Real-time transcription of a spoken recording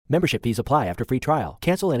Membership fees apply after free trial.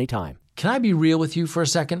 Cancel anytime. Can I be real with you for a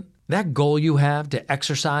second? That goal you have to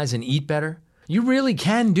exercise and eat better, you really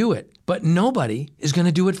can do it, but nobody is going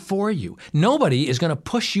to do it for you. Nobody is going to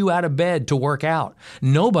push you out of bed to work out.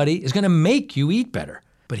 Nobody is going to make you eat better.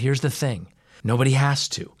 But here's the thing. Nobody has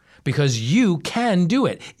to, because you can do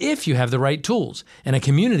it if you have the right tools and a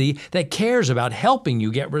community that cares about helping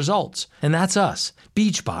you get results. And that's us,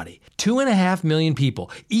 Beachbody. 2.5 million people,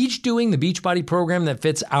 each doing the Beachbody program that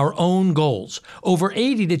fits our own goals. Over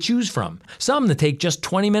 80 to choose from, some that take just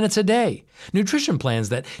 20 minutes a day. Nutrition plans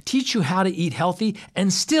that teach you how to eat healthy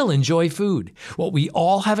and still enjoy food. What we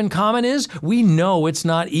all have in common is we know it's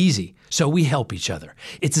not easy, so we help each other.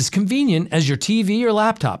 It's as convenient as your TV or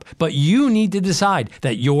laptop, but you need to decide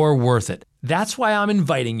that you're worth it. That's why I'm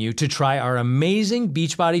inviting you to try our amazing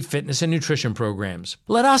Beachbody fitness and nutrition programs.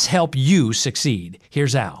 Let us help you succeed.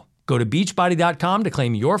 Here's how. Go to beachbody.com to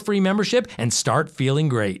claim your free membership and start feeling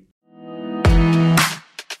great.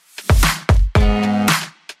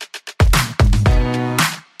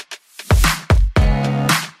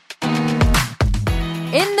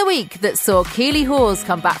 In the week that saw Keeley Hawes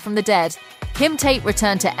come back from the dead, Kim Tate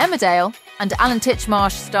return to Emmerdale, and Alan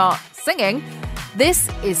Titchmarsh start singing, this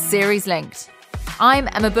is Series Linked. I'm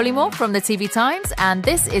Emma Bullymore from the TV Times, and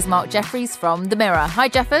this is Mark Jeffries from The Mirror. Hi,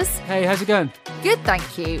 Jeffers. Hey, how's it going? Good,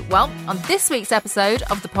 thank you. Well, on this week's episode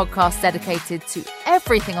of the podcast dedicated to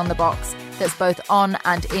everything on the box that's both on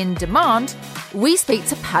and in demand, we speak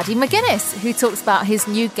to Paddy McGuinness, who talks about his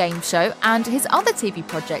new game show and his other TV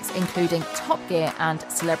projects, including Top Gear and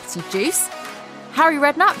Celebrity Juice. Harry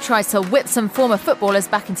Redknapp tries to whip some former footballers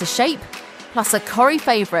back into shape, plus a Corrie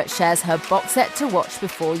favourite shares her box set to watch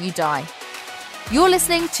before you die. You're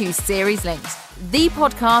listening to Series Linked, the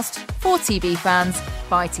podcast for TV fans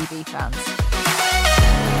by TV fans.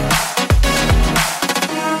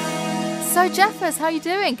 So, Jeffers, how are you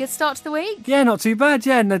doing? Good start to the week? Yeah, not too bad,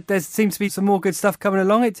 yeah. And there seems to be some more good stuff coming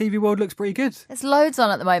along. TV World looks pretty good. There's loads on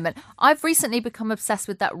at the moment. I've recently become obsessed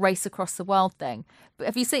with that Race Across the World thing. But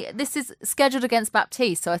have you seen, this is scheduled against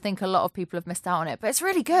Baptiste, so I think a lot of people have missed out on it. But it's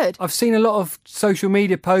really good. I've seen a lot of social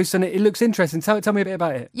media posts and it looks interesting. Tell me a bit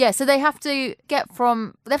about it. Yeah, so they have to get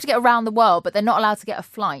around the world, but they're not allowed to get a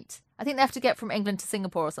flight. I think they have to get from England to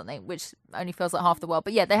Singapore or something, which only feels like half the world.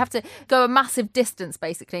 But yeah, they have to go a massive distance,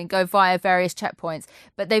 basically, and go via various checkpoints.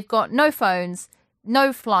 But they've got no phones,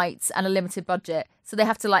 no flights, and a limited budget. So they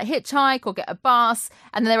have to hitchhike or get a bus.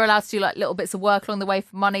 And then they're allowed to do little bits of work along the way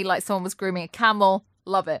for money, like someone was grooming a camel.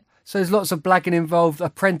 Love it. So there's lots of blagging involved,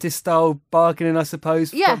 apprentice-style bargaining, I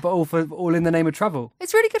suppose. Yeah. But all in the name of travel.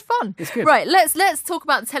 It's really good fun. It's good. Right, let's talk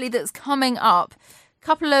about the telly that's coming up.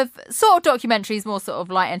 Couple of sort of documentaries, more sort of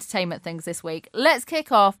light entertainment things this week. Let's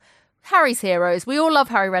kick off Harry's Heroes. We all love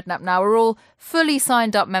Harry Redknapp now. We're all fully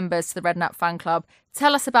signed up members to the Redknapp fan club.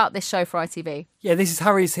 Tell us about this show for ITV. Yeah, this is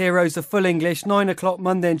Harry's Heroes, the full English, 9 o'clock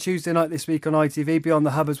Monday and Tuesday night this week on ITV, Beyond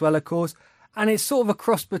the Hub as well, of course. And it's sort of a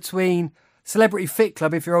cross between Celebrity Fit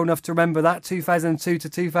Club, if you're old enough to remember that, 2002 to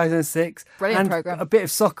 2006. Brilliant and programme. A bit of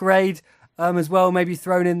Soccer Aid as well, maybe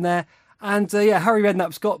thrown in there. And Harry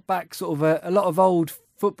Redknapp's got back sort of a lot of old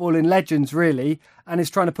footballing legends, really, and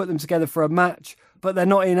is trying to put them together for a match, but they're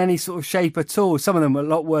not in any sort of shape at all. Some of them are a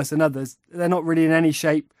lot worse than others. They're not really in any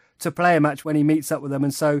shape to play a match when he meets up with them,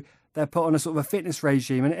 and so they're put on a sort of a fitness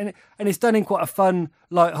regime. And it's done in quite a fun,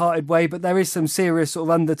 light-hearted way, but there is some serious sort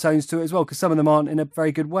of undertones to it as well, because some of them aren't in a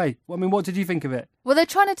very good way. I mean, what did you think of it? Well, they're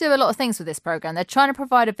trying to do a lot of things with this programme. They're trying to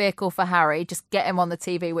provide a vehicle for Harry, just get him on the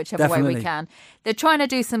TV whichever way we can. They're trying to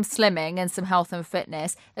do some slimming and some health and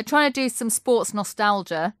fitness. They're trying to do some sports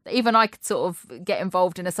nostalgia that even I could sort of get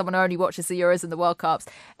involved in as someone who only watches the Euros and the World Cups.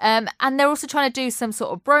 And they're also trying to do some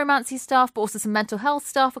sort of bromancy stuff, but also some mental health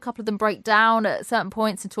stuff. A couple of them break down at certain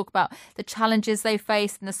points and talk about the challenges they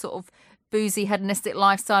face and the sort of boozy, hedonistic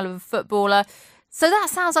lifestyle of a footballer. So that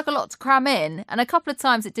sounds like a lot to cram in, and a couple of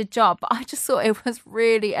times it did job, but I just thought it was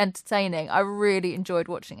really entertaining. I really enjoyed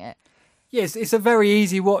watching it. Yes, it's a very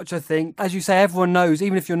easy watch, I think. As you say, everyone knows,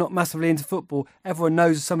 even if you're not massively into football, everyone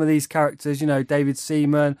knows some of these characters, David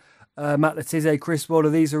Seaman, Matt Letizia, Chris Waller,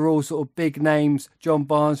 these are all sort of big names, John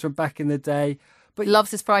Barnes from back in the day. But he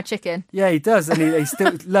loves his fried chicken. Yeah, he does. And he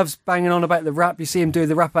still loves banging on about the rap. You see him do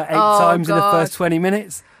the rap about 8 times in the first 20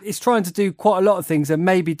 minutes. It's trying to do quite a lot of things and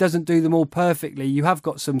maybe doesn't do them all perfectly. You have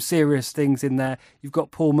got some serious things in there. You've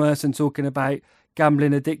got Paul Merson talking about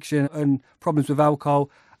gambling addiction and problems with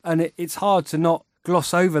alcohol. And it's hard to not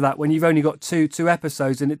gloss over that when you've only got two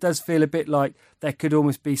episodes. And it does feel a bit like there could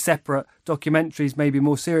almost be separate documentaries, maybe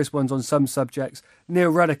more serious ones on some subjects. Neil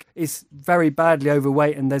Ruddock is very badly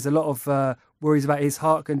overweight and there's a lot of worries about his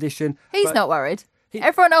heart condition. He's not worried.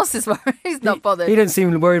 Everyone else is worried. He's not bothered. He doesn't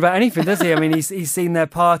seem worried about anything, does he? I mean, he's seen their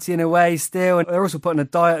partying away still, and they're also putting a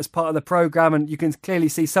diet as part of the programme, and you can clearly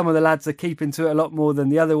see some of the lads are keeping to it a lot more than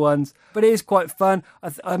the other ones. But it is quite fun.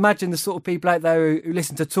 I imagine the sort of people out there who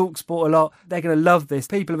listen to TalkSport a lot, they're going to love this.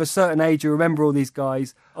 People of a certain age who remember all these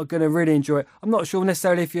guys are going to really enjoy it. I'm not sure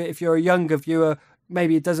necessarily if you're a younger viewer,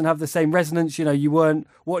 maybe it doesn't have the same resonance. You know, you weren't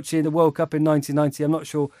watching the World Cup in 1990. I'm not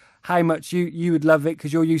sure how much you would love it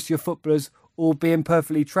because you're used to your footballers all being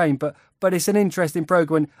perfectly trained. But it's an interesting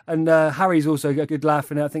programme, and Harry's also a good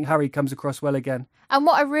laugh in it. I think Harry comes across well again. And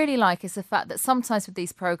what I really like is the fact that sometimes with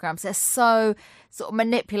these programmes, they're so sort of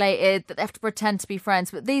manipulated that they have to pretend to be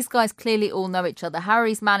friends. But these guys clearly all know each other.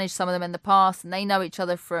 Harry's managed some of them in the past, and they know each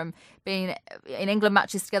other from being in England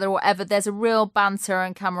matches together or whatever. There's a real banter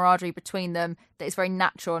and camaraderie between them that is very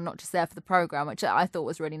natural and not just there for the programme, which I thought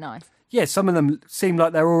was really nice. Yeah, some of them seem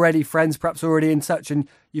like they're already friends, perhaps already in touch, and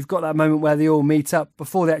you've got that moment where they all meet up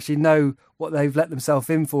before they actually know what they've let themselves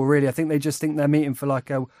in for, really. I think they just think they're meeting for like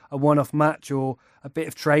a one-off match or a bit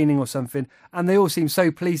of training or something, and they all seem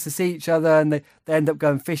so pleased to see each other, and they end up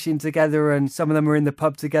going fishing together, and some of them are in the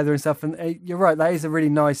pub together and stuff, and you're right, that is a really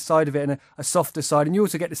nice side of it and a softer side, and you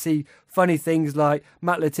also get to see funny things like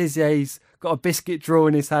Matt Le Tizier's got a biscuit drawer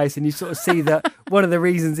in his house, and you sort of see that one of the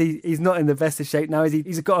reasons he's not in the best of shape now is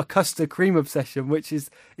he's got a custard cream obsession, which is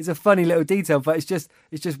a funny little detail, but it's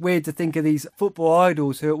just weird to think of these football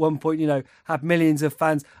idols who at one point, you know, had millions of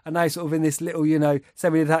fans, and now sort of in this little, you know,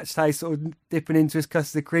 semi-detached house, sort of dipping into his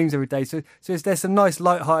custard creams every day. So there's some nice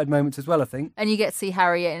light-hearted moments as well, I think. And you get to see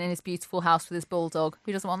Harry in his beautiful house with his bulldog.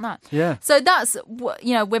 Who doesn't want that? Yeah. So that's,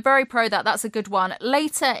 you know, we're very pro that. That's a good one.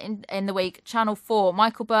 Later in the week, Channel 4,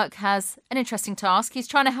 Michael Buerk has an interesting task. He's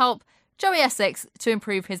trying to help Joey Essex to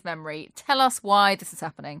improve his memory. Tell us why this is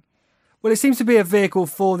happening. Well, it seems to be a vehicle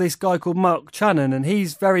for this guy called Mark Channon, and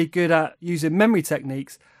he's very good at using memory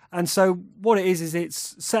techniques. And so what it is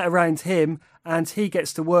it's set around him, and he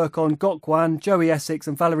gets to work on Gok Wan, Joey Essex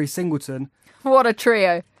and Valerie Singleton. What a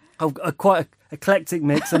trio. Quite a eclectic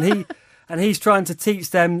mix. And he's trying to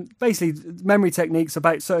teach them basically memory techniques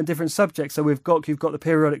about certain different subjects. So with Gok, you've got the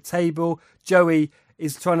periodic table. Joey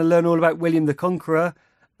is trying to learn all about William the Conqueror.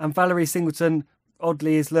 And Valerie Singleton,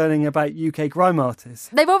 oddly, is learning about UK grime artists.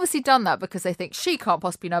 They've obviously done that because they think she can't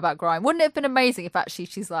possibly know about grime. Wouldn't it have been amazing if actually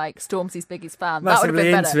she's like Stormzy's biggest fan? Massively that would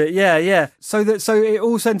have been into better. it, yeah. So it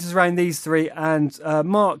all centres around these three, and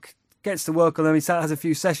Mark gets to work on them. He has a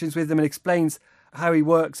few sessions with them and explains how he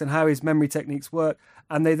works and how his memory techniques work.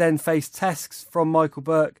 And they then face tests from Michael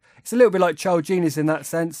Buerk. It's a little bit like Child Genius in that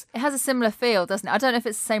sense. It has a similar feel, doesn't it? I don't know if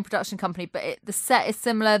it's the same production company, but the set is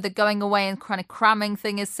similar. The going away and kind of cramming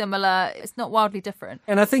thing is similar. It's not wildly different.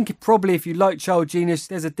 And I think probably if you like Child Genius,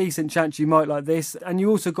 there's a decent chance you might like this. And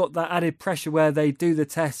you also got that added pressure where they do the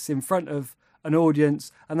tests in front of an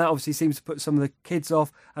audience. And that obviously seems to put some of the kids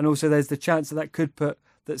off. And also there's the chance that could put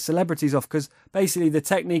the celebrities off. Because basically the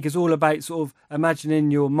technique is all about sort of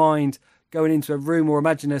imagining your mind going into a room or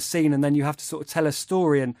imagine a scene, and then you have to sort of tell a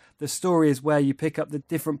story, and the story is where you pick up the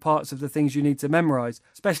different parts of the things you need to memorise,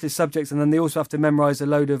 specialist subjects, and then they also have to memorise a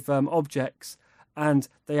load of objects, and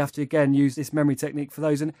they have to again use this memory technique for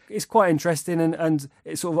those, and it's quite interesting, and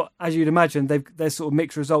it's sort of, as you'd imagine, there's sort of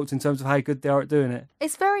mixed results in terms of how good they are at doing it.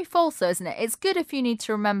 It's very false though, isn't it? It's good if you need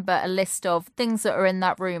to remember a list of things that are in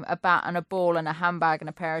that room, a bat and a ball and a handbag and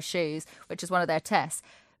a pair of shoes, which is one of their tests.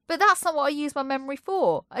 But that's not what I use my memory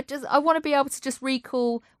for. I want to be able to just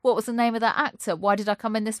recall what was the name of that actor, why did I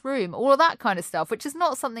come in this room, all of that kind of stuff, which is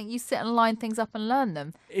not something you sit and line things up and learn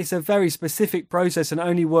them. It's a very specific process and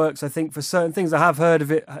only works, I think, for certain things. I have heard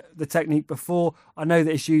of it, the technique before. I know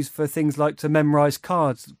that it's used for things like to memorise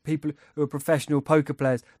cards. People who are professional poker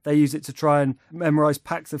players, they use it to try and memorise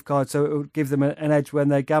packs of cards so it will give them an edge when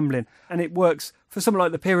they're gambling. And it works for something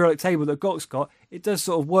like the periodic table that Gok's got. It does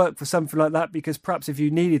sort of work for something like that, because perhaps if you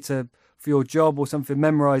needed to, for your job or something,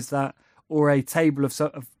 memorise that, or a table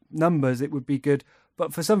of numbers, it would be good.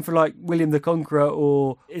 But for something like William the Conqueror,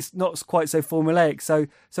 or it's not quite so formulaic, so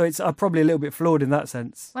it's probably a little bit flawed in that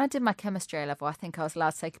sense. When I did my chemistry A level, I think I was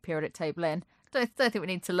allowed to take a periodic table in. I don't think we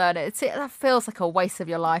need to learn it. That feels like a waste of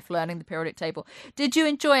your life, learning the periodic table. Did you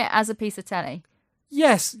enjoy it as a piece of telly?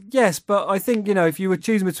 Yes, but I think, if you were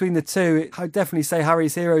choosing between the two, I'd definitely say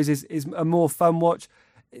Harry's Heroes is a more fun watch.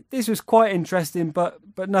 This was quite interesting, but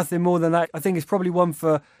nothing more than that. I think it's probably one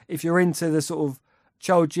for if you're into the sort of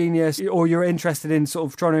Child Genius, or you're interested in sort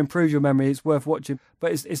of trying to improve your memory, it's worth watching.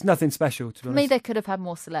 But it's nothing special, to be honest. For me, they could have had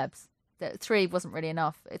more celebs. 3 wasn't really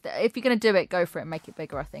enough. If you're going to do it, go for it and make it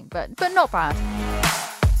bigger, I think. But not bad.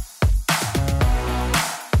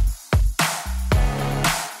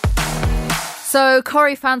 So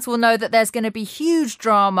Corrie fans will know that there's going to be huge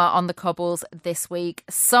drama on the cobbles this week.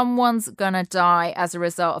 Someone's going to die as a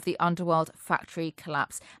result of the Underworld factory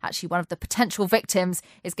collapse. Actually, one of the potential victims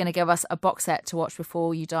is going to give us a box set to watch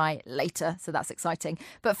before you die later. So that's exciting.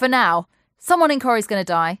 But for now, someone in Corrie's going to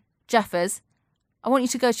die. Jeffers, I want you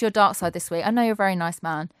to go to your dark side this week. I know you're a very nice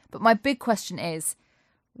man. But my big question is,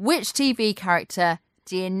 which TV character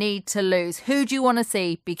do you need to lose? Who do you want to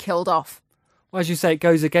see be killed off? Well, as you say, it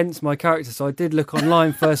goes against my character, so I did look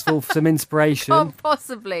online first of all for some inspiration. Can't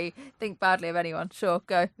possibly think badly of anyone. Sure,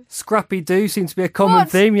 go. Scrappy Doo seems to be a common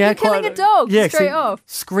theme. Yeah, you're killing a dog straight off.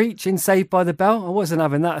 Screech in Saved by the Bell. I wasn't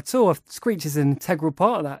having that at all. Screech is an integral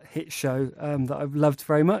part of that hit show that I've loved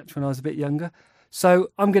very much when I was a bit younger.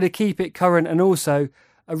 So I'm going to keep it current and also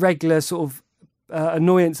a regular sort of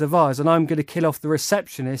annoyance of ours, and I'm going to kill off the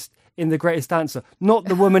receptionist in The Greatest Dancer. Not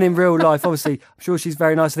the woman in real life, obviously. I'm sure she's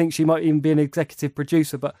very nice. I think she might even be an executive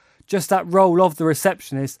producer, but just that role of the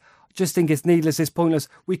receptionist, I just think it's needless, it's pointless.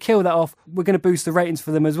 We kill that off, we're going to boost the ratings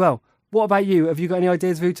for them as well. What about you? Have you got any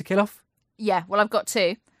ideas of who to kill off? Yeah, well, I've got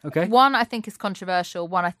two. Okay. One I think is controversial,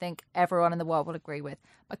 one I think everyone in the world will agree with.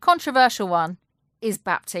 My controversial one is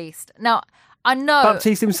Baptiste. Now, I know...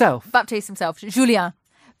 Baptiste himself, Julien,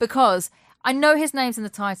 because I know his name's in the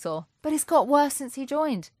title, but it's got worse since he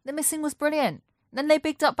joined. The Missing was brilliant. Then they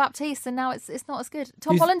bigged up Baptiste, and now it's not as good.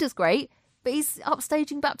 Tom Holland is great, but he's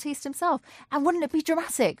upstaging Baptiste himself. And wouldn't it be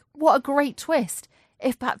dramatic? What a great twist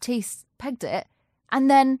if Baptiste pegged it, and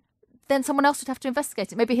then someone else would have to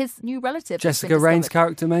investigate it. Maybe his new relative. Jessica Rain's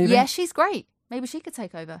character, maybe? Yeah, she's great. Maybe she could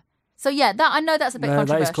take over. So yeah, that I know that's a bit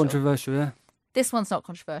controversial. That is controversial, yeah. This one's not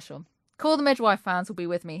controversial. Call the Midwife fans will be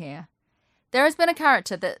with me here. There has been a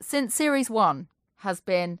character that, since Series 1, has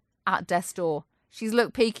been at death's door. She's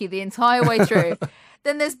looked peaky the entire way through.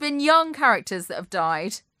 Then there's been young characters that have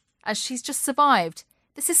died, and she's just survived.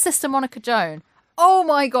 This is Sister Monica Joan. Oh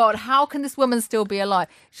my God, how can this woman still be alive?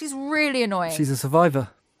 She's really annoying. She's a survivor.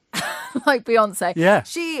 Like Beyonce. Yeah.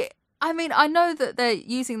 I know that they're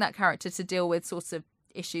using that character to deal with sorts of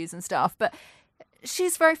issues and stuff, but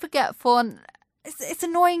she's very forgetful, and it's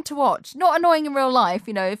annoying to watch. Not annoying in real life,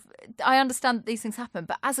 if I understand that these things happen,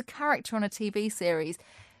 but as a character on a TV series,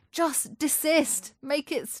 just desist.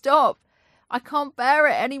 Make it stop. I can't bear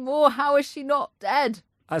it anymore. How is she not dead?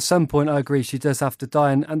 At some point, I agree, she does have to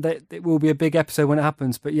die, and it will be a big episode when it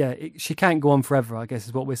happens, but yeah, she can't go on forever, I guess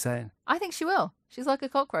is what we're saying. I think she will. She's like a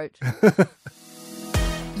cockroach.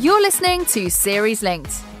 You're listening to Series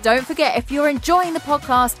Linked. Don't forget, if you're enjoying the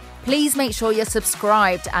podcast, please make sure you're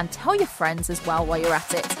subscribed and tell your friends as well while you're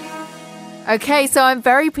at it. Okay, so I'm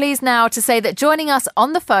very pleased now to say that joining us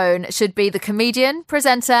on the phone should be the comedian,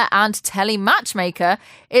 presenter and telly matchmaker.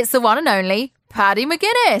 It's the one and only Paddy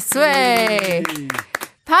McGuinness. Way.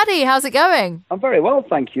 Paddy, how's it going? I'm very well,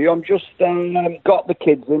 thank you. I'm just got the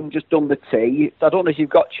kids in, just done the tea. I don't know if you've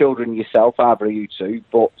got children yourself, either of you two,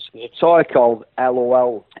 but there's a toy called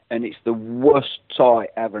LOL, and it's the worst toy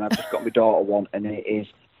ever, and I've just got my daughter one, and it is...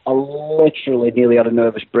 I literally nearly had a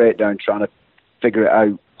nervous breakdown trying to figure it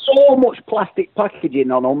out. So much plastic packaging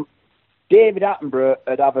on them. David Attenborough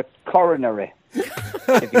would have a coronary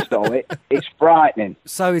if he stole it. It's frightening.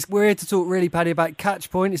 So we're here to talk really, Paddy, about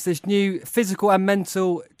Catchpoint. It's this new physical and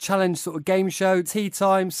mental challenge sort of game show, tea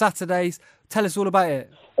time, Saturdays. Tell us all about it.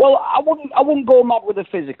 Well, I wouldn't go mad with the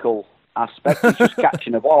physical aspect. It's just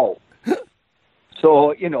catching a ball.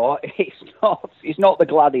 So, it's not the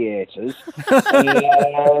gladiators.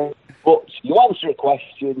 But you answer a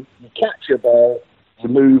question, you catch a ball, you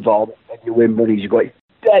move on, and you win money. You go, it's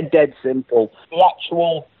dead simple. The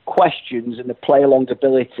actual questions and the play-along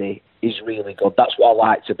ability is really good. That's what I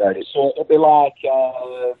liked about it. So it'll be like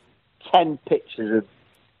 10 pictures of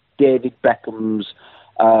David Beckham's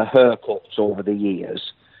haircuts over the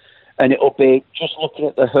years. And it'll be, just looking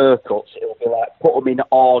at the haircuts, it'll be like, put them in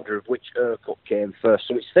order of which haircut came first.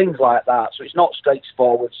 So it's things like that. So it's not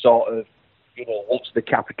straightforward sort of, what's the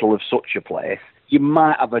capital of such a place. You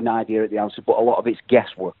might have an idea of the answer, but a lot of it's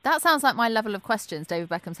guesswork. That sounds like my level of questions, David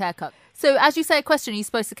Beckham's haircut. So as you say a question, are you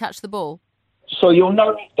supposed to catch the ball? So you'll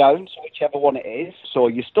narrow it down to whichever one it is. So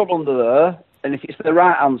you stood under there, and if it's the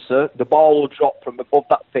right answer, the ball will drop from above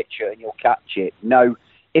that picture and you'll catch it. Now,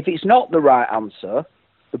 if it's not the right answer,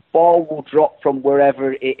 the ball will drop from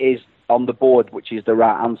wherever it is on the board, which is the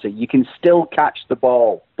right answer. You can still catch the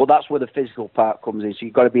ball, but that's where the physical part comes in, so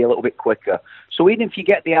you've got to be a little bit quicker. So even if you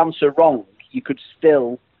get the answer wrong, you could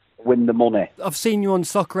still win the money. I've seen you on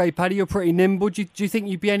Soccer, Paddy. You're pretty nimble. Do you think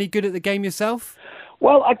you'd be any good at the game yourself?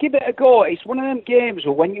 Well, I give it a go. It's one of them games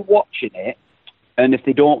where when you're watching it, and if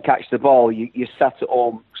they don't catch the ball, you're sat at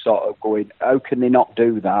home sort of going, how can they not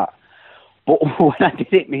do that? But when I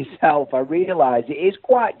did it myself, I realised it is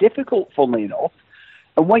quite difficult, funnily enough.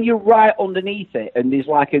 And when you're right underneath it and there's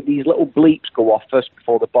like these little bleeps go off first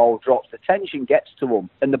before the ball drops, the tension gets to them.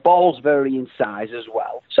 And the balls vary in size as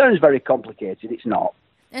well. Sounds very complicated, it's not.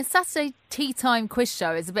 And Saturday Tea Time quiz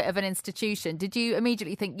show is a bit of an institution. Did you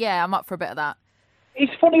immediately think, yeah, I'm up for a bit of that?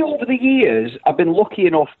 It's funny, over the years, I've been lucky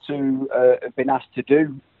enough to have been asked to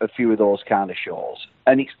do a few of those kind of shows.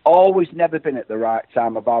 And it's always never been at the right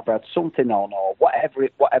time. I've either had something on or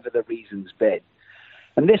whatever the reason's been.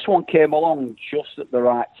 And this one came along just at the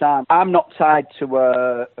right time. I'm not tied to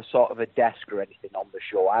a sort of a desk or anything on the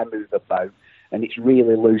show. I move about, and it's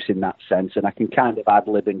really loose in that sense. And I can kind of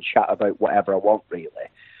ad-lib and chat about whatever I want, really.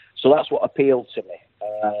 So that's what appealed to me.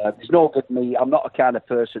 There's no good me. I'm not a kind of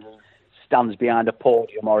person who stands behind a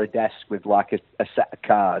podium or a desk with like a set of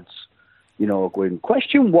cards, you know, going,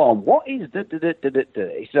 question one, what is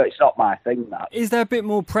It's not my thing, that. Is there a bit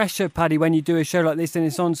more pressure, Paddy, when you do a show like this and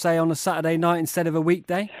it's on, say, on a Saturday night instead of a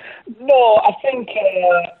weekday? No, I think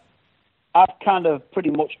I've kind of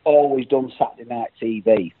pretty much always done Saturday night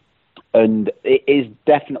TV, and it is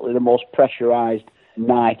definitely the most pressurised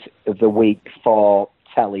night of the week for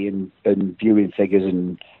telly and viewing figures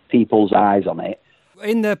and people's eyes on it.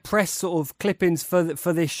 In the press sort of clippings for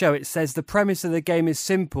this show, it says the premise of the game is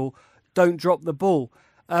simple, don't drop the ball.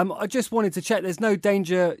 I just wanted to check there's no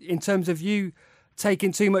danger in terms of you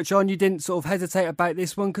taking too much on. You didn't sort of hesitate about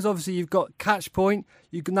this one, because obviously you've got Catch Point,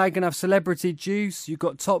 you're now going to have Celebrity Juice, you've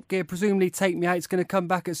got Top Gear, presumably Take Me Out's going to come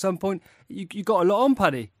back at some point. You got a lot on,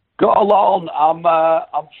 Paddy. Got a lot on.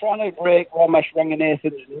 I'm trying to break Ramesh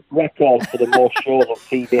Ranganathan's record for the most shows on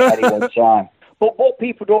TV at any one time. But what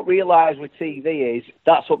people don't realise with TV is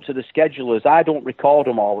that's up to the schedulers. I don't record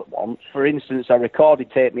them all at once. For instance, I recorded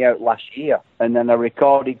Take Me Out last year, and then I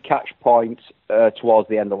recorded Catch Point towards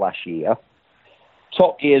the end of last year.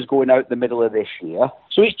 Top Gear's going out the middle of this year.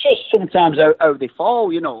 So it's just sometimes how they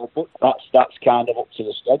fall, you know, but that's kind of up to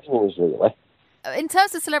the schedulers, really. In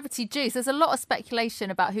terms of Celebrity Juice, there's a lot of speculation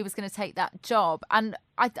about who was going to take that job. And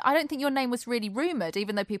I don't think your name was really rumoured,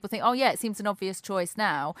 even though people think, oh, yeah, it seems an obvious choice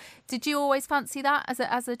now. Did you always fancy that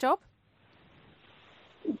as a job?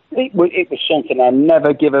 It was something I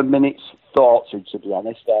never give a minute's thought to be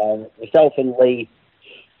honest. Myself and Lee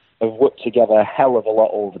have worked together a hell of a lot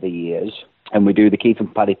over the years. And we do the Keith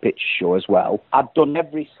and Paddy Pitch show as well. I've done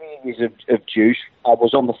every series of Juice. I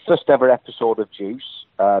was on the first ever episode of Juice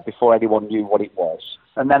before anyone knew what it was.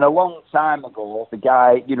 And then a long time ago, the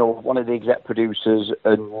guy, you know, one of the exec producers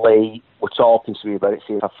and Lee were talking to me about it,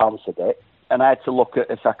 see if I fancied it. And I had to look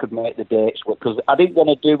at if I could make the dates work, because I didn't want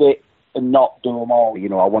to do it and not do them all. You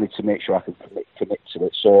know, I wanted to make sure I could commit to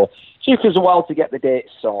it. So it took us a while to get the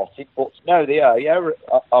dates sorted. But now they are. Yeah,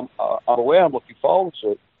 I'm aware. I'm looking forward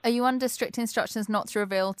to it. Are you under strict instructions not to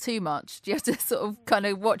reveal too much? Do you have to sort of kind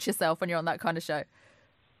of watch yourself when you're on that kind of show?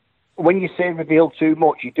 When you say reveal too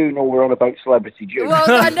much, you do know we're on about Celebrity Juice. Well,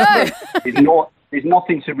 I know. There's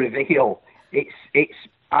nothing to reveal.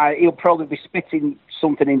 He'll probably be spitting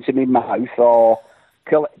something into my mouth or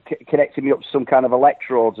connecting me up to some kind of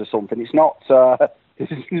electrodes or something. It's not...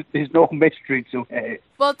 There's no mystery to it.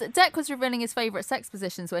 Well, Dec was revealing his favourite sex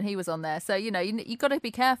positions when he was on there, so you got to be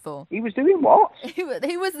careful. He was doing what?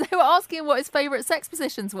 They were asking what his favourite sex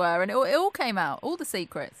positions were, and it all came out, all the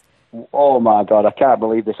secrets. Oh my God, I can't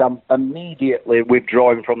believe this! I'm immediately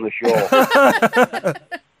withdrawing from the show.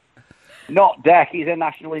 Not Dec. He's a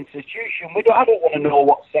national institution. I don't want to know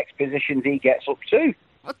what sex positions he gets up to.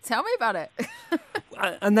 Well, tell me about it.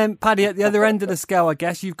 And then, Paddy, at the other end of the scale, I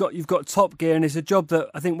guess, you've got Top Gear, and it's a job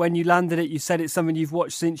that I think when you landed it, you said it's something you've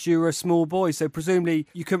watched since you were a small boy, so presumably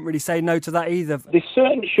you couldn't really say no to that either. There's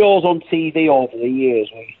certain shows on TV over the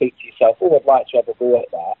years where you think to yourself, oh, I'd like to have a go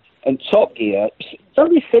at that. And Top Gear,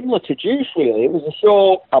 very similar to Juice, really. It was a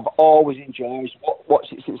show I've always enjoyed,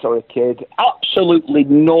 watched it since I was a kid. Absolutely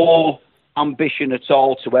no ambition at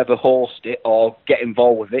all to ever host it or get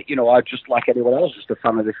involved with it. You know, I just like anyone else, just a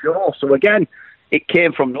fan of the show. So again, it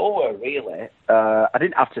came from nowhere, really. I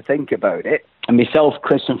didn't have to think about it. And myself,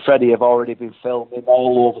 Chris and Freddie have already been filming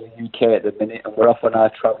all over the UK at the minute, and we're off on our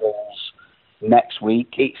travels next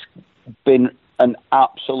week. It's been an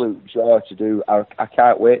absolute joy to do. I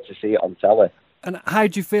can't wait to see it on telly. And how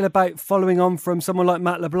do you feel about following on from someone like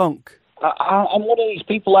Matt LeBlanc? I'm one of these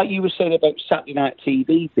people, like you were saying about Saturday night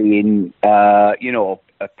TV being, a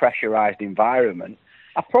pressurised environment.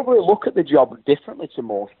 I probably look at the job differently to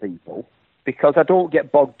most people because I don't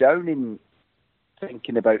get bogged down in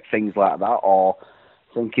thinking about things like that or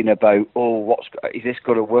thinking about, is this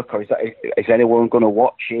going to work or is anyone going to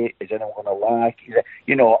watch it? Is anyone going to like it?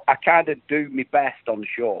 I kind of do my best on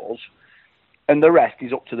shows and the rest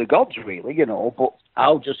is up to the gods, really, you know. But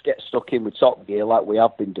I'll just get stuck in with Top Gear like we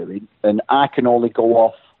have been doing, and I can only go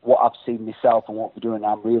off what I've seen myself and what we're doing.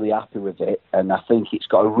 I'm really happy with it, and I think it's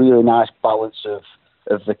got a really nice balance of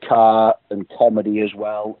the car and comedy as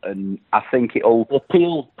well, and I think it'll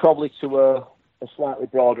appeal probably to a slightly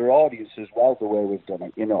broader audience as well, the way we've done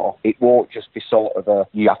it, you know. It won't just be sort of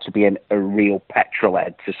you have to be a real petrol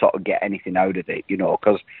head to sort of get anything out of it, you know,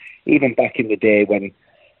 because even back in the day when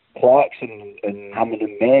Clarkson and Hammond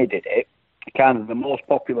and May did it, kind of the most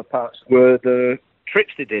popular parts were the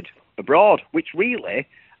trips they did abroad, which really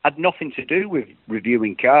had nothing to do with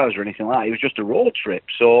reviewing cars or anything like that. It was just a road trip.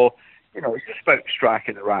 So, you know, it's just about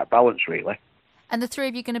striking the right balance, really. And the three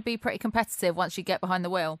of you are going to be pretty competitive once you get behind the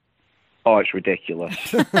wheel? Oh, it's ridiculous.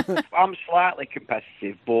 I'm slightly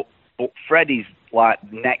competitive, but Freddie's like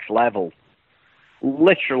next level.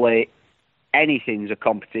 Literally anything's a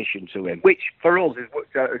competition to him, which for us is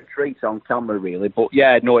worked out a treat on camera, really. But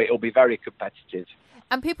yeah, no, it'll be very competitive.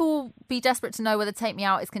 And people will be desperate to know whether Take Me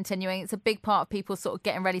Out is continuing. It's a big part of people sort of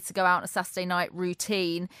getting ready to go out on a Saturday night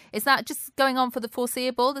routine. Is that just going on for the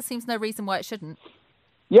foreseeable? There seems no reason why it shouldn't.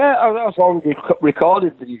 Yeah, I've already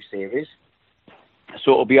recorded the new series,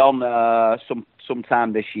 so it'll be on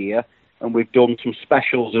sometime this year, and we've done some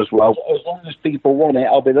specials as well. As long as people want it,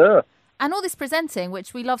 I'll be there. And all this presenting,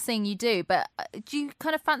 which we love seeing you do, but do you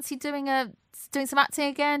kind of fancy doing some acting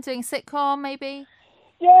again, doing a sitcom maybe?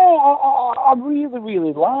 Yeah, I really,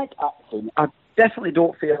 really like acting. I definitely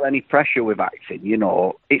don't feel any pressure with acting, you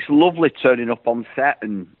know. It's lovely turning up on set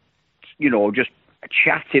and, you know, just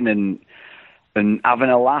chatting and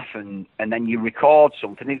having a laugh, and then you record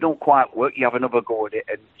something. It don't quite work, you have another go at it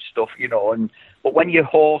and stuff, you know. But when you're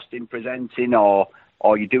hosting, presenting, or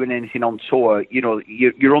you're doing anything on tour, you know,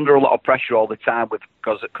 you're under a lot of pressure all the time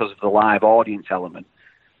because of the live audience element.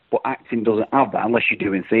 But acting doesn't have that unless you're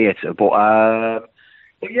doing theatre. But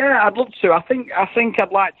yeah, I'd love to. I think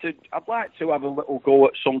I'd like to have a little go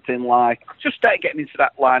at something like, I've just started getting into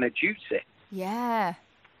that Line of Duty. Yeah.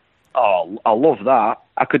 Oh, I love that.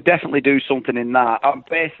 I could definitely do something in that. I'm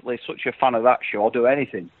basically such a fan of that show. I'll do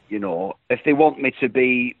anything, you know. If they want me to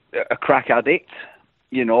be a crack addict,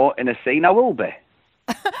 you know, in a scene, I will be.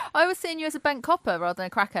 I was seeing you as a bent copper rather than a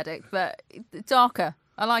crack addict, but darker.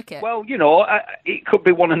 I like it. Well, you know, it could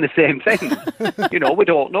be one and the same thing. You know, we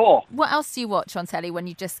don't know. What else do you watch on telly when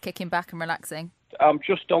you're just kicking back and relaxing? I'm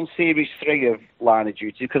just on series 3 of Line of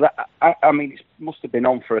Duty, because I mean, it must have been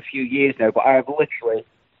on for a few years now, but I have literally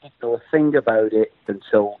didn't know a thing about it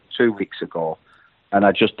until 2 weeks ago. And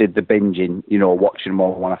I just did the binging, you know, watching them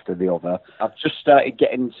all one after the other. I've just started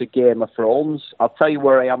getting into Game of Thrones. I'll tell you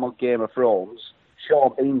where I am on Game of Thrones.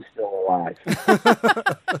 Sean Bean's still alive.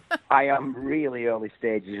 I am really early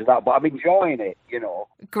stages of that, but I'm enjoying it, you know.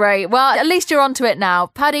 Great. Well, at least you're onto it now.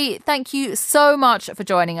 Paddy, thank you so much for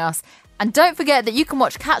joining us. And don't forget that you can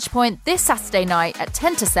watch Catchpoint this Saturday night at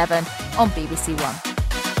 10 to 7 on BBC One.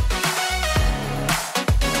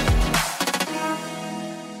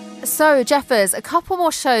 So, Jeffers, a couple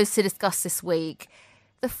more shows to discuss this week.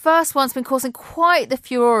 The first one's been causing quite the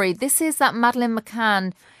furore. This is that Madeleine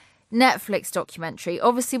McCann Netflix documentary.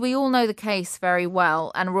 Obviously, we all know the case very well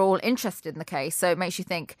and we're all interested in the case. So it makes you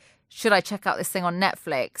think, should I check out this thing on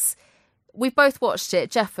Netflix? We've both watched it.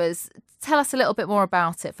 Jeffers, tell us a little bit more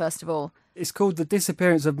about it, first of all. It's called The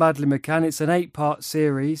Disappearance of Madeleine McCann. It's an 8-part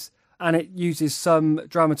series and it uses some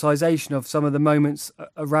dramatisation of some of the moments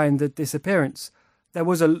around the disappearance. There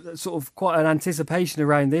was a sort of quite an anticipation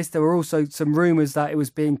around this. There were also some rumours that it was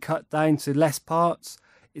being cut down to less parts.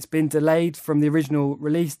 It's been delayed from the original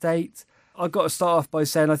release date. I've got to start off by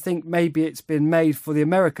saying I think maybe it's been made for the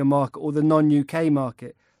American market or the non-UK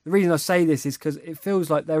market. The reason I say this is because it feels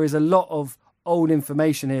like there is a lot of old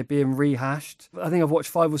information here being rehashed. I think I've watched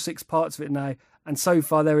 5 or 6 parts of it now, and so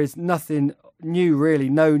far there is nothing new really,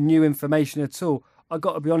 no new information at all. I've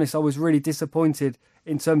got to be honest, I was really disappointed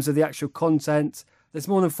in terms of the actual content. There's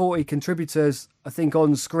more than 40 contributors, I think,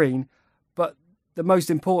 on screen, but the most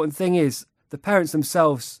important thing is the parents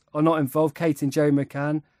themselves are not involved, Kate and Jerry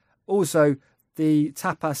McCann. Also, the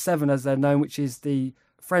Tapas 7, as they're known, which is the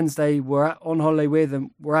friends they were on holiday with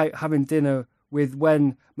and were out having dinner with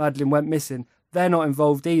when Madeleine went missing, they're not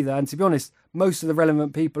involved either. And to be honest, most of the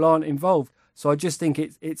relevant people aren't involved. So I just think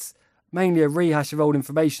it's mainly a rehash of old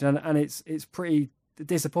information, and it's pretty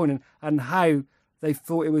disappointing. And how they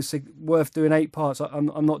thought it was worth doing 8 parts,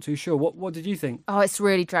 I'm not too sure. What did you think? Oh, it's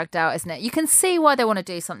really dragged out, isn't it? You can see why they want to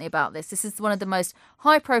do something about this. This is one of the most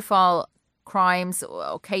high-profile crimes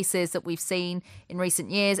or cases that we've seen in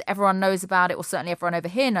recent years. Everyone knows about it, or certainly everyone over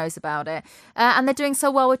here knows about it. And they're doing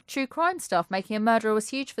so well with true crime stuff. Making a Murderer was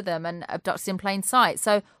huge for them, and Abducted in Plain Sight.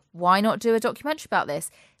 So why not do a documentary about this?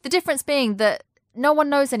 The difference being that no one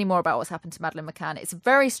knows any more about what's happened to Madeleine McCann. It's a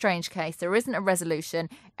very strange case. There isn't a resolution.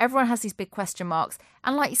 Everyone has these big question marks.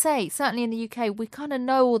 And like you say, certainly in the UK, we kind of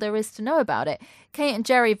know all there is to know about it. Kate and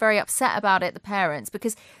Gerry are very upset about it, the parents,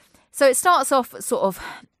 because... So it starts off sort of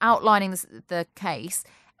outlining the case,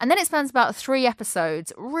 and then it spends about 3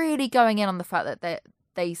 episodes really going in on the fact that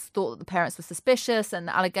they thought that the parents were suspicious and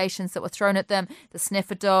the allegations that were thrown at them, the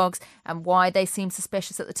sniffer dogs, and why they seemed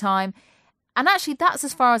suspicious at the time. And actually, that's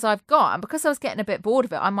as far as I've got. And because I was getting a bit bored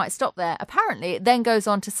of it, I might stop there. Apparently, it then goes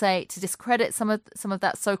on to discredit some of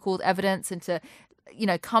that so-called evidence and to,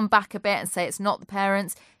 come back a bit and say it's not the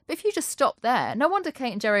parents. But if you just stop there, no wonder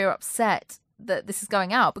Kate and Gerry are upset that this is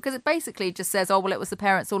going out, because it basically just says, oh, well, it was the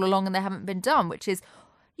parents all along and they haven't been done, which is,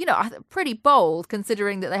 pretty bold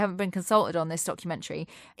considering that they haven't been consulted on this documentary.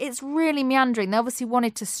 It's really meandering. They obviously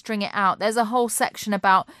wanted to string it out. There's a whole section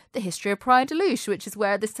about the history of Praia da Luz, which is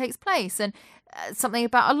where this takes place, and something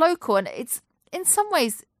about a local. And it's, in some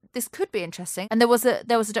ways, this could be interesting. And there was a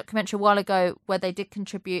documentary a while ago where they did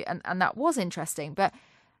contribute, and that was interesting. But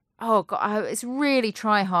oh God, it's really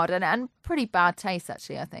try hard and pretty bad taste,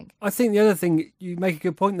 actually, I think. I think the other thing, you make a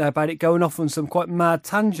good point there about it going off on some quite mad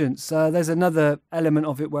tangents. There's another element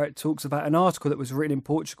of it where it talks about an article that was written in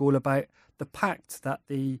Portugal about the pact that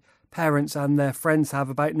the parents and their friends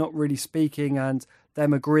have about not really speaking and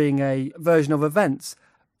them agreeing a version of events.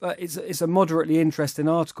 But it's a moderately interesting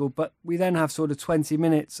article. But we then have sort of 20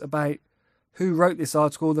 minutes about who wrote this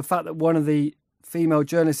article, the fact that one of the female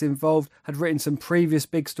journalists involved had written some previous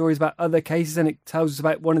big stories about other cases, and it tells us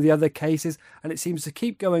about one of the other cases, and it seems to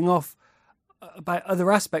keep going off about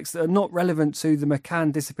other aspects that are not relevant to the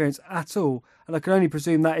McCann disappearance at all. And I can only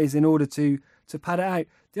presume that is in order to pad it out.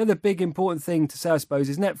 The other big important thing to say, I suppose,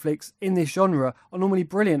 is Netflix in this genre are normally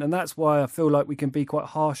brilliant, and that's why I feel like we can be quite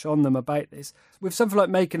harsh on them about this. With something like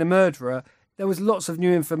Making a Murderer, there was lots of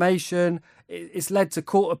new information. It's led to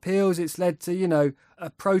court appeals. It's led to, a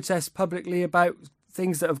protest publicly about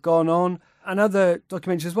things that have gone on. And other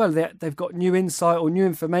documentaries as well, they've got new insight or new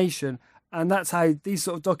information. And that's how these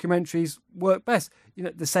sort of documentaries work best.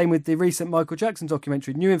 The same with the recent Michael Jackson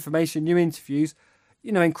documentary. New information, new interviews,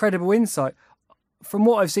 incredible insight. From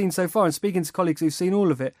what I've seen so far, and speaking to colleagues who've seen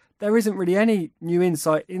all of it, there isn't really any new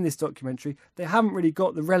insight in this documentary. They haven't really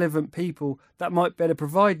got the relevant people that might better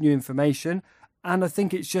provide new information. And I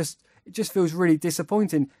think it just feels really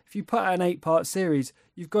disappointing. If you put out an 8-part series,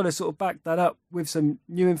 you've got to sort of back that up with some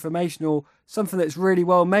new information or something that's really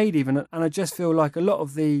well made even. And I just feel like a lot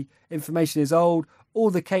of the information is old.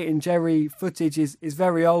 All the Kate and Gerry footage is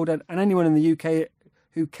very old. And anyone in the UK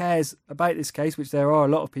who cares about this case, which there are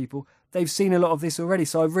a lot of people, they've seen a lot of this already.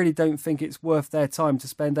 So I really don't think it's worth their time to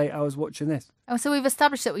spend 8 hours watching this. Oh, so we've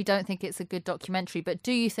established that we don't think it's a good documentary, but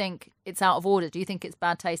do you think it's out of order? Do you think it's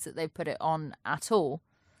bad taste that they've put it on at all?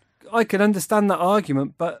 I can understand that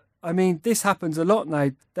argument, but I mean, this happens a lot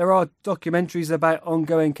now. There are documentaries about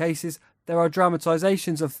ongoing cases. There are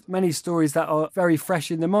dramatisations of many stories that are very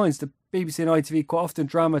fresh in the minds. The BBC and ITV quite often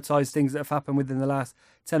dramatise things that have happened within the last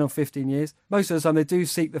 10 or 15 years. Most of the time they do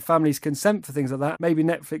seek the family's consent for things like that. Maybe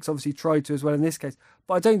Netflix obviously tried to as well in this case.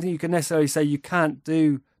 But I don't think you can necessarily say you can't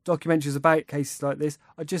do documentaries about cases like this.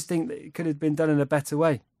 I just think that it could have been done in a better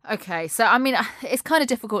way. Okay, so I mean, it's kind of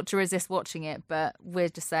difficult to resist watching it, but we're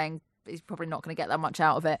just saying he's probably not going to get that much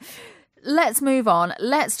out of it. Let's move on.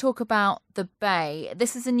 Let's talk about The Bay.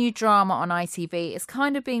 This is a new drama on ITV. It's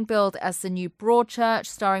kind of being billed as the new Broadchurch,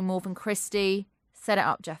 starring Morven Christie. Set it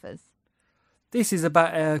up, Jeffers. This is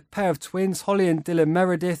about a pair of twins, Holly and Dylan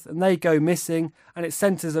Meredith, and they go missing, and it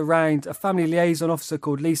centres around a family liaison officer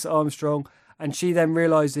called Lisa Armstrong, and she then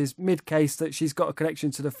realises mid-case that she's got a connection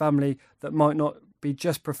to the family that might not be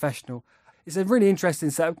just professional. It's a really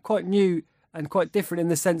interesting setup, quite new and quite different in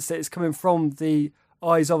the sense that it's coming from the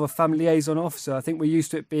eyes of a family liaison officer. I think we're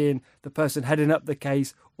used to it being the person heading up the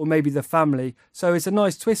case or maybe the family. So it's a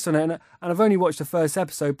nice twist on it. And I've only watched the first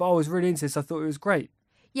episode, but I was really into this. I thought it was great.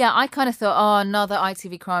 Yeah, I kind of thought, oh, another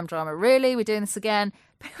ITV crime drama. Really? We're doing this again?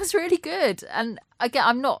 But it was really good. And again,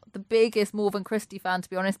 I'm not the biggest Morven Christie fan, to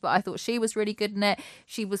be honest, but I thought she was really good in it.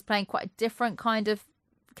 She was playing quite a different kind of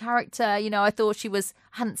character. I thought I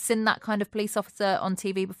hadn't seen that kind of police officer on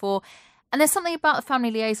TV before. And there's something about the family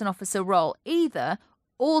liaison officer role. Either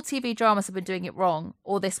all TV dramas have been doing it wrong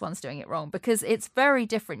or this one's doing it wrong, because it's very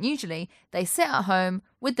different. Usually they sit at home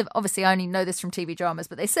with obviously I only know this from TV dramas,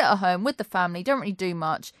 but they sit at home with the family, don't really do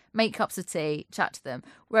much, make cups of tea, chat to them.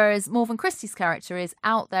 Whereas Morven Christie's character is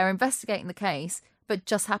out there investigating the case, but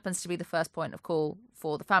just happens to be the first point of call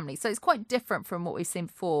for the family. So it's quite different from what we've seen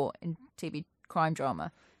before in TV crime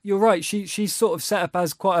drama. You're right. She's sort of set up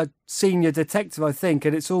as quite a senior detective, I think,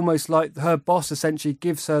 and it's almost like her boss essentially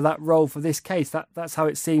gives her that role for this case. That's how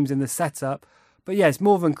it seems in the setup. But yes,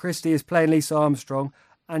 Morven Christie is playing Lisa Armstrong,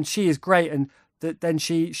 and she is great. And then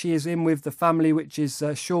she is in with the family, which is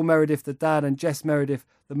Shaw Meredith, the dad, and Jess Meredith,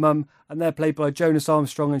 the mum, and they're played by Jonas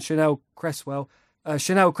Armstrong and Chanel Cresswell.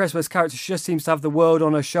 Chanel Cresswell's character, she just seems to have the world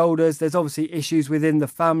on her shoulders. There's obviously issues within the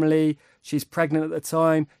family. She's pregnant at the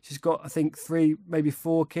time. She's got, I think, 3, maybe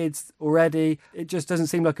 4 kids already. It just doesn't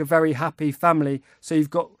seem like a very happy family. So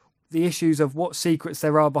you've got the issues of what secrets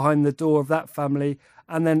there are behind the door of that family.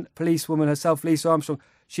 And then policewoman herself, Lisa Armstrong,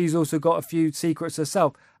 she's also got a few secrets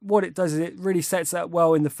herself. What it does is it really sets that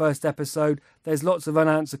well in the first episode. There's lots of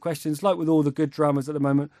unanswered questions, like with all the good dramas at the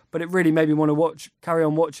moment, but it really made me want to carry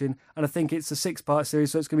on watching. And I think it's a 6-part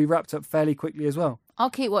series, so it's going to be wrapped up fairly quickly as well. I'll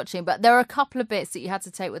keep watching, but there are a couple of bits that you had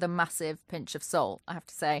to take with a massive pinch of salt, I have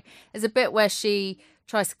to say. There's a bit where she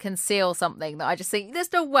tries to conceal something that I just think,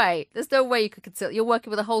 there's no way you could conceal. You're working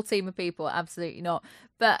with a whole team of people, absolutely not.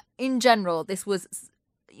 But in general, this was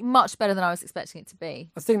much better than I was expecting it to be.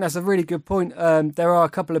 I think that's a really good point. There are a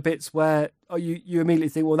couple of bits where you immediately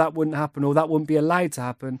think, well, that wouldn't happen, or that wouldn't be allowed to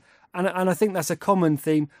happen. And I think that's a common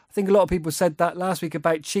theme. I think a lot of people said that last week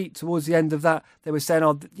about Cheat. Towards the end of that, they were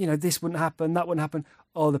saying, this wouldn't happen, that wouldn't happen.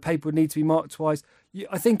 Oh, the paper would need to be marked twice.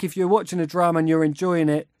 I think if you're watching a drama and you're enjoying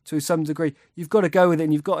it to some degree, you've got to go with it,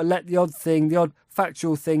 and you've got to let the odd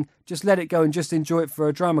factual thing, just let it go and just enjoy it for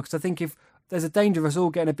a drama. Because I think if there's a danger of us all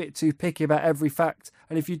getting a bit too picky about every fact.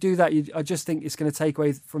 And if you do that, I just think it's going to take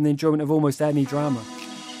away from the enjoyment of almost any drama.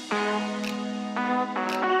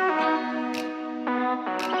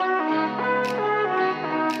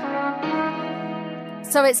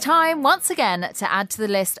 So it's time once again to add to the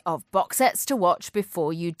list of box sets to watch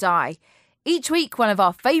before you die. Each week, one of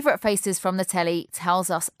our favourite faces from the telly tells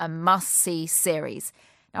us a must-see series.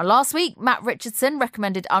 Now, last week, Matt Richardson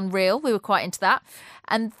recommended Unreal. We were quite into that.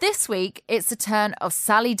 And this week, it's the turn of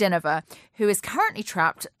Sally Dinaver, who is currently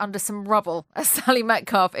trapped under some rubble as Sally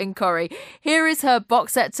Metcalf in Corrie. Here is her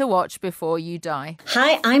box set to watch before you die.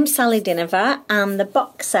 Hi, I'm Sally Dinaver, and the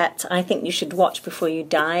box set I think you should watch before you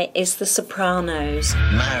die is The Sopranos.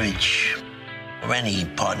 Marriage, or any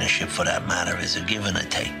partnership for that matter, is a give and a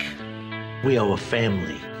take. We are a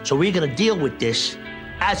family, so we're going to deal with this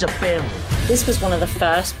as a family. This was one of the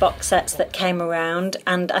first box sets that came around,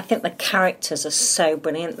 and I think the characters are so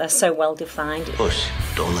brilliant. They're so well defined. Puss,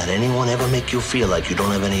 don't let anyone ever make you feel like you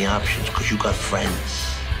don't have any options, because you got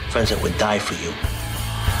friends. Friends that would die for you.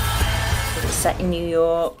 It's set in New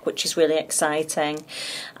York, which is really exciting,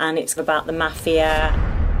 and it's about the mafia.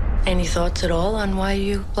 Any thoughts at all on why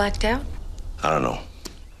you blacked out? I don't know.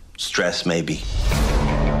 Stress, maybe.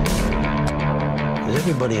 Is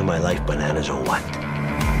everybody in my life bananas or what?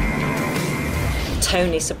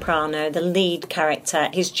 Tony Soprano, the lead character,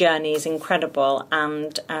 his journey is incredible,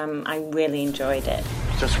 and I really enjoyed it.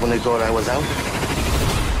 Just when they thought I was out,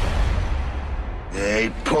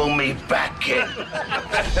 they pull me back in.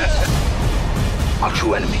 Our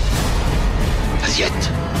true enemy has yet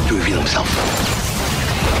to reveal himself.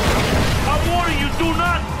 I warn you, do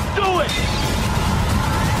not do it!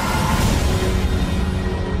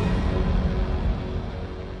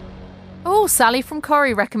 Oh, Sally from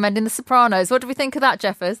Corrie recommending The Sopranos. What do we think of that,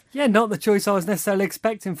 Jeffers? Yeah, not the choice I was necessarily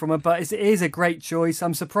expecting from her, but it is a great choice.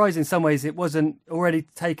 I'm surprised in some ways it wasn't already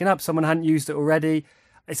taken up. Someone hadn't used it already.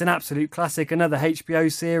 It's an absolute classic, another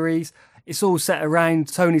HBO series. It's all set around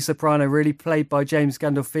Tony Soprano, really, played by James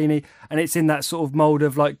Gandolfini, and it's in that sort of mould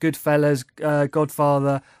of like Goodfellas,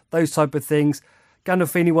 Godfather, those type of things.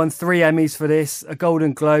 Gandolfini won 3 Emmys for this, a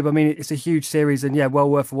Golden Globe. I mean, it's a huge series and, yeah, well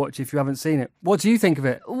worth a watch if you haven't seen it. What do you think of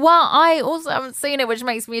it? Well, I also haven't seen it, which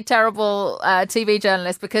makes me a terrible TV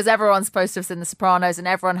journalist because everyone's supposed to have seen The Sopranos and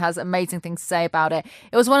everyone has amazing things to say about it.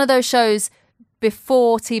 It was one of those shows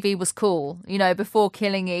before TV was cool, you know, before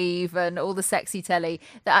Killing Eve and all the sexy telly,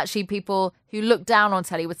 that actually people who look down on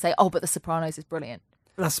telly would say, oh, but The Sopranos is brilliant.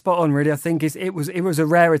 That's spot on, really. I think it was a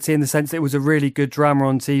rarity in the sense that it was a really good drama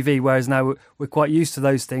on TV, whereas now we're quite used to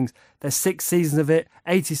those things. There's 6 seasons of it,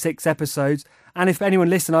 86 episodes. And if anyone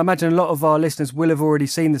listening, I imagine a lot of our listeners will have already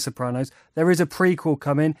seen The Sopranos. There is a prequel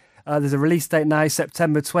coming. There's a release date now,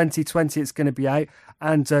 September 2020 it's going to be out.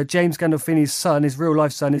 And James Gandolfini's son, his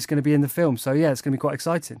real-life son, is going to be in the film. So, yeah, it's going to be quite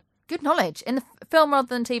exciting. Good knowledge. In the film rather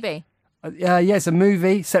than TV? Yeah, it's a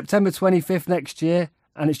movie, September 25th next year,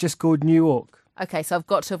 and it's just called New York. Okay, so I've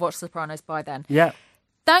got to have watched Sopranos by then. Yeah.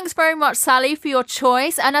 Thanks very much, Sally, for your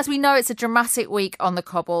choice. And as we know, it's a dramatic week on the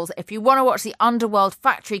cobbles. If you want to watch the Underworld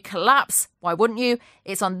factory collapse, why wouldn't you?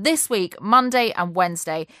 It's on this week, Monday and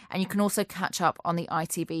Wednesday. And you can also catch up on the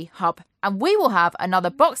ITV Hub. And we will have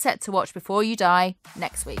another box set to watch before you die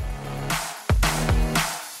next week.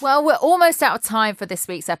 Well, we're almost out of time for this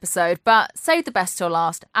week's episode, but save the best till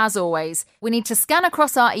last. As always, we need to scan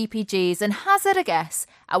across our EPGs and hazard a guess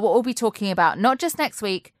at what we'll be talking about, not just next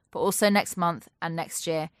week, but also next month and next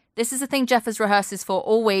year. This is the thing Jeff has rehearsed for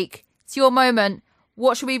all week. It's your moment.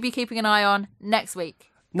 What should we be keeping an eye on next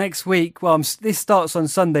week? Next week, well, this starts on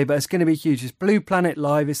Sunday, but it's going to be huge. It's Blue Planet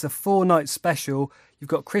Live. It's a 4-night special. You've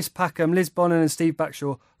got Chris Packham, Liz Bonnen and Steve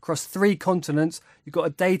Backshaw across 3 continents. You've got a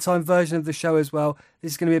daytime version of the show as well.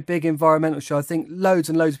 This is going to be a big environmental show. I think loads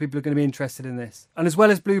and loads of people are going to be interested in this. And as well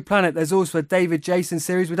as Blue Planet, there's also a David Jason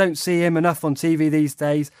series. We don't see him enough on TV these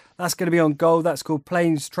days. That's going to be on Gold. That's called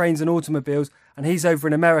Planes, Trains and Automobiles. And he's over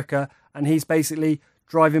in America, and he's basically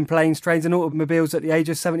driving planes, trains and automobiles at the age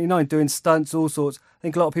of 79, doing stunts, all sorts. I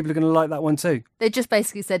think a lot of people are going to like that one too. They just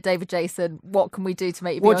basically said, David Jason, what can we do to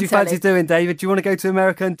make you be What on do you telly? fancy doing, David? Do you want to go to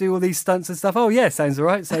America and do all these stunts and stuff? Oh, yeah, sounds all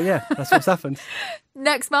right. So, yeah, that's what's happened.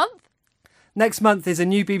 Next month? Next month is a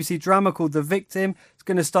new BBC drama called The Victim. It's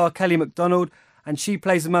going to star Kelly MacDonald, and she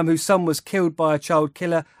plays a mum whose son was killed by a child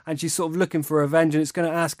killer, and she's sort of looking for revenge, and it's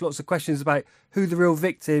going to ask lots of questions about who the real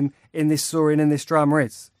victim in this story and in this drama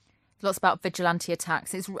is. Lots about vigilante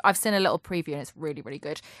attacks. I've seen a little preview and it's really, really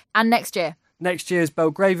good. And next year? Next year is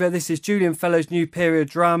Belgravia. This is Julian Fellowes' new period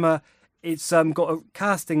drama. It's got a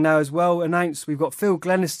casting now as well announced. We've got Phil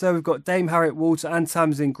Glenister, we've got Dame Harriet Walter and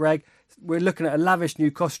Tamsin Gregg. We're looking at a lavish new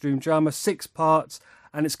costume drama, 6 parts,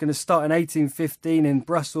 and it's going to start in 1815 in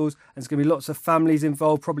Brussels. And there's going to be lots of families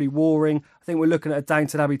involved, probably warring. I think we're looking at a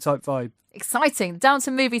Downton Abbey type vibe. Exciting.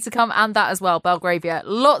 Downton movie to come and that as well, Belgravia.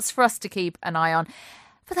 Lots for us to keep an eye on.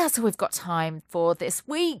 But that's all we've got time for this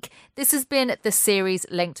week. This has been the Series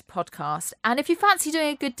Linked podcast. And if you fancy doing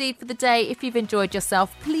a good deed for the day, if you've enjoyed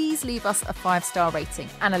yourself, please leave us a 5-star rating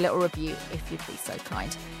and a little review if you'd be so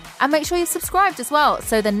kind. And make sure you've subscribed as well,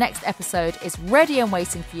 so the next episode is ready and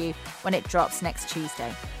waiting for you when it drops next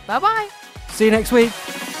Tuesday. Bye-bye. See you next week.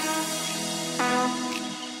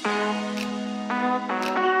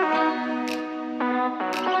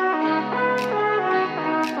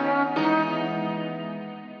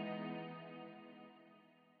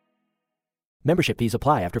 Membership fees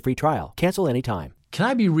apply after free trial. Cancel anytime. Can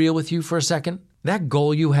I be real with you for a second? That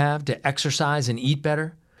goal you have to exercise and eat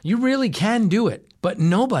better, you really can do it, but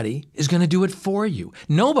nobody is going to do it for you.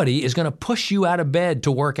 Nobody is going to push you out of bed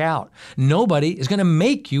to work out. Nobody is going to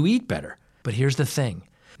make you eat better. But here's the thing.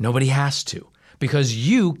 Nobody has to, because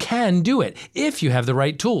you can do it if you have the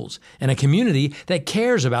right tools and a community that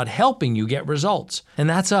cares about helping you get results. And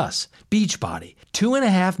that's us, Beachbody.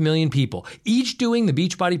 2.5 million people, each doing the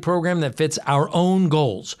Beachbody program that fits our own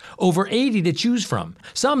goals. Over 80 to choose from,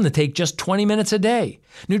 some that take just 20 minutes a day.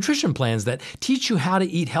 Nutrition plans that teach you how to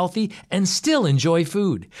eat healthy and still enjoy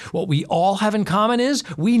food. What we all have in common is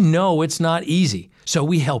we know it's not easy, so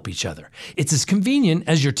we help each other. It's as convenient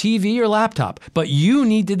as your TV or laptop, but you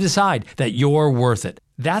need to decide that you're worth it.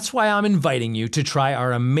 That's why I'm inviting you to try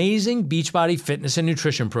our amazing Beachbody fitness and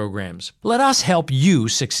nutrition programs. Let us help you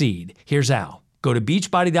succeed. Here's how. Go to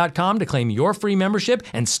beachbody.com to claim your free membership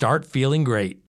and start feeling great.